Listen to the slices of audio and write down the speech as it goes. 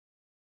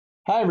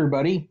Hi,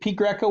 everybody. Pete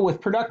Greco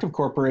with Productive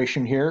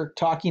Corporation here,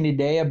 talking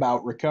today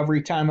about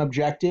recovery time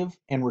objective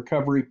and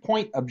recovery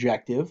point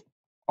objective,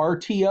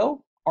 RTO,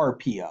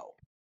 RPO.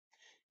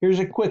 Here's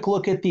a quick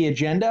look at the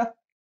agenda.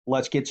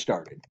 Let's get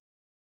started.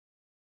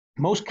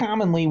 Most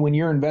commonly, when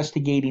you're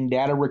investigating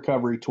data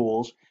recovery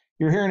tools,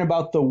 you're hearing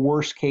about the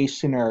worst case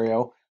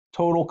scenario,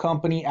 total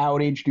company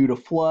outage due to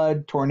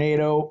flood,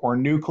 tornado, or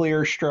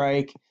nuclear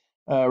strike,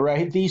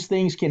 right? These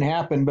things can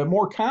happen, but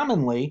more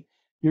commonly,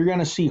 you're going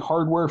to see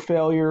hardware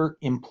failure,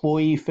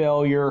 employee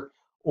failure,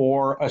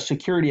 or a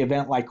security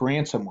event like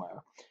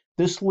ransomware.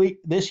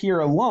 This year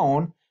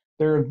alone,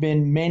 there have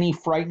been many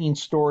frightening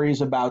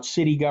stories about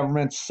city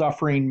governments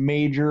suffering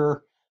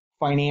major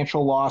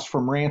financial loss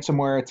from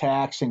ransomware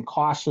attacks and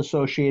costs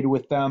associated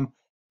with them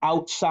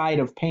outside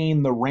of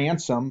paying the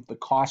ransom, the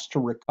cost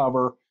to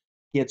recover,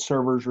 get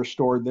servers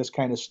restored, this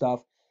kind of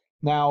stuff.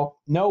 Now,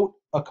 note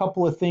a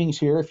couple of things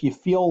here. If you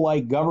feel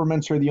like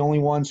governments are the only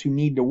ones who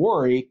need to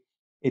worry,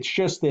 it's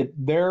just that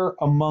they're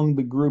among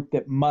the group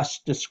that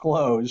must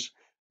disclose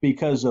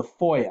because of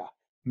FOIA.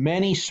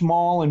 Many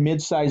small and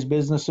mid-sized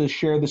businesses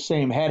share the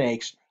same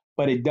headaches,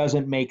 but it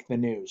doesn't make the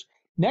news.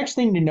 Next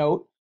thing to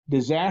note,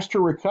 disaster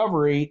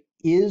recovery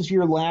is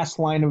your last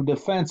line of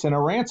defense in a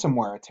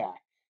ransomware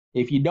attack.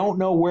 If you don't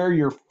know where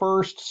your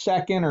first,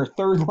 second, or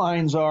third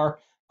lines are,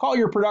 call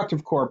your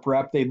Productive Corp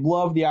rep. They'd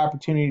love the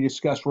opportunity to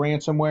discuss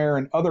ransomware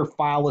and other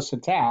fileless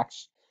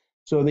attacks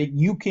so that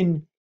you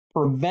can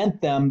prevent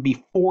them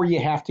before you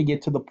have to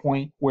get to the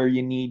point where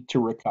you need to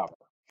recover.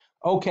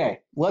 Okay,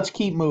 let's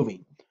keep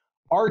moving.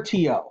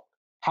 RTO.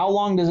 How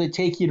long does it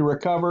take you to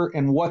recover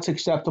and what's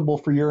acceptable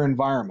for your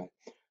environment?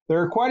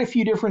 There are quite a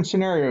few different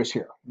scenarios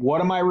here. What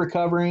am I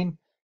recovering?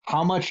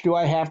 How much do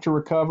I have to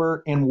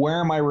recover? And where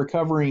am I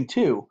recovering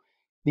to?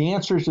 The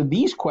answers to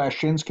these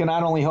questions can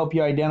not only help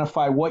you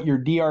identify what your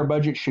DR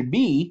budget should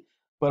be,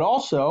 but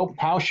also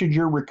how should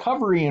your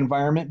recovery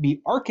environment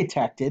be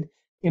architected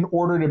in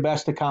order to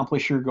best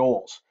accomplish your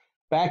goals.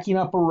 Backing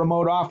up a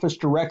remote office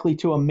directly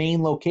to a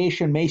main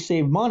location may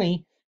save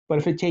money, but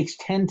if it takes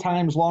 10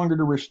 times longer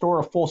to restore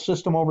a full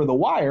system over the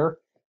wire,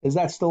 is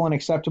that still an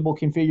acceptable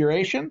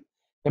configuration?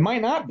 It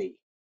might not be.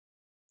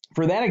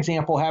 For that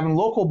example, having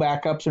local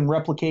backups and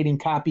replicating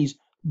copies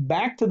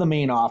back to the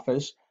main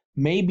office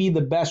may be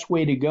the best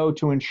way to go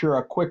to ensure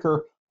a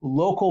quicker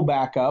local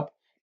backup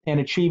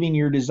and achieving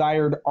your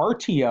desired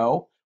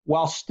RTO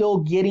while still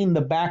getting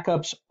the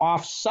backups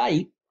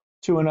off-site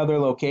to another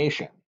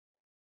location.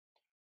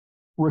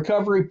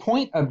 Recovery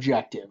point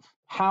objective.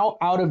 How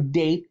out of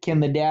date can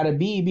the data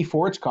be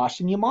before it's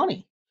costing you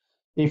money?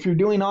 If you're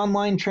doing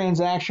online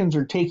transactions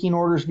or taking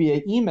orders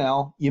via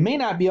email, you may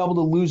not be able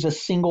to lose a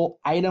single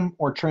item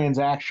or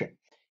transaction.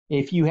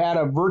 If you had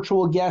a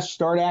virtual guest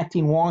start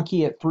acting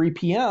wonky at 3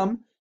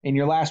 p.m. and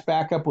your last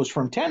backup was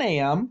from 10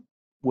 a.m.,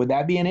 would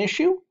that be an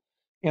issue?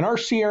 In our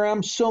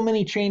CRM, so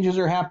many changes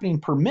are happening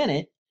per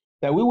minute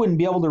that we wouldn't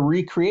be able to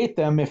recreate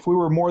them if we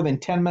were more than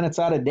 10 minutes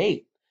out of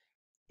date.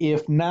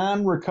 If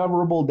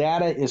non-recoverable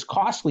data is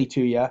costly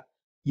to you,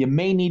 you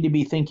may need to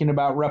be thinking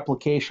about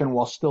replication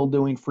while still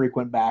doing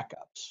frequent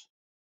backups.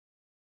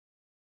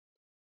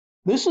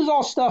 This is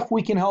all stuff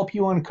we can help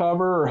you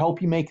uncover or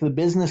help you make the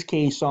business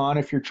case on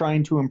if you're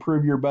trying to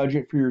improve your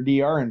budget for your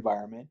DR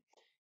environment.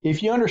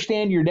 If you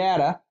understand your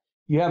data,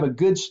 you have a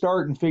good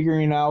start in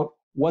figuring out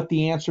what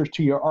the answers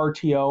to your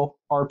RTO,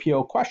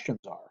 RPO questions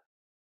are.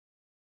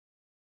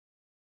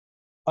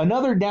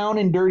 Another down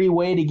and dirty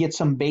way to get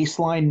some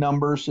baseline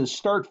numbers is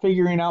start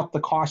figuring out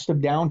the cost of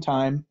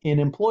downtime in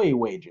employee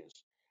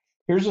wages.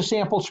 Here's a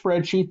sample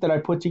spreadsheet that I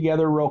put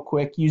together real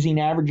quick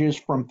using averages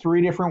from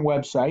 3 different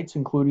websites,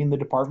 including the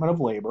Department of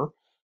Labor,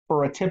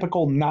 for a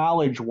typical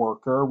knowledge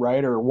worker,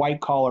 right, or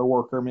white collar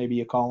worker, maybe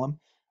you call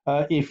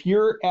them. If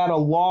you're at a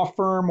law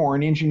firm or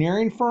an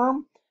engineering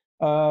firm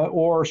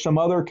or some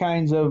other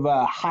kinds of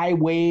high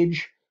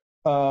wage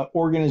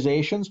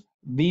organizations,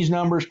 these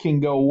numbers can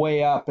go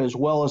way up, as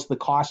well as the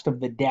cost of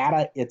the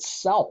data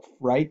itself,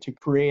 right, to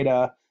create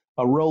a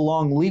real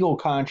long legal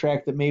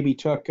contract that maybe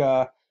took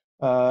a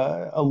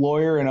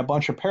lawyer and a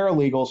bunch of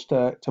paralegals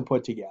to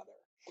put together,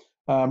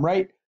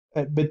 right?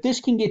 But this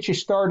can get you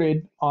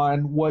started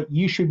on what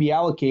you should be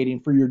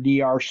allocating for your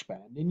DR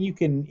spend, and you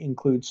can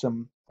include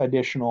some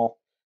additional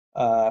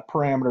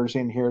parameters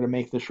in here to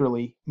make this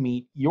really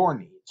meet your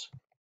needs.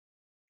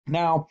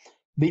 Now,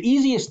 the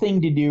easiest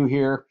thing to do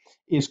here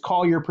is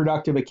call your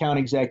productive account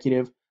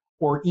executive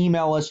or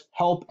email us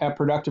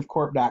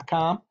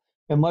help@productivecorp.com.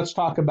 And let's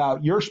talk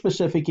about your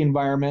specific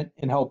environment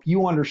and help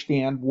you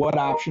understand what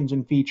options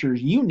and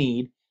features you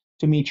need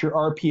to meet your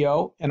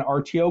RPO and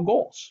RTO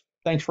goals.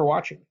 Thanks for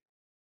watching.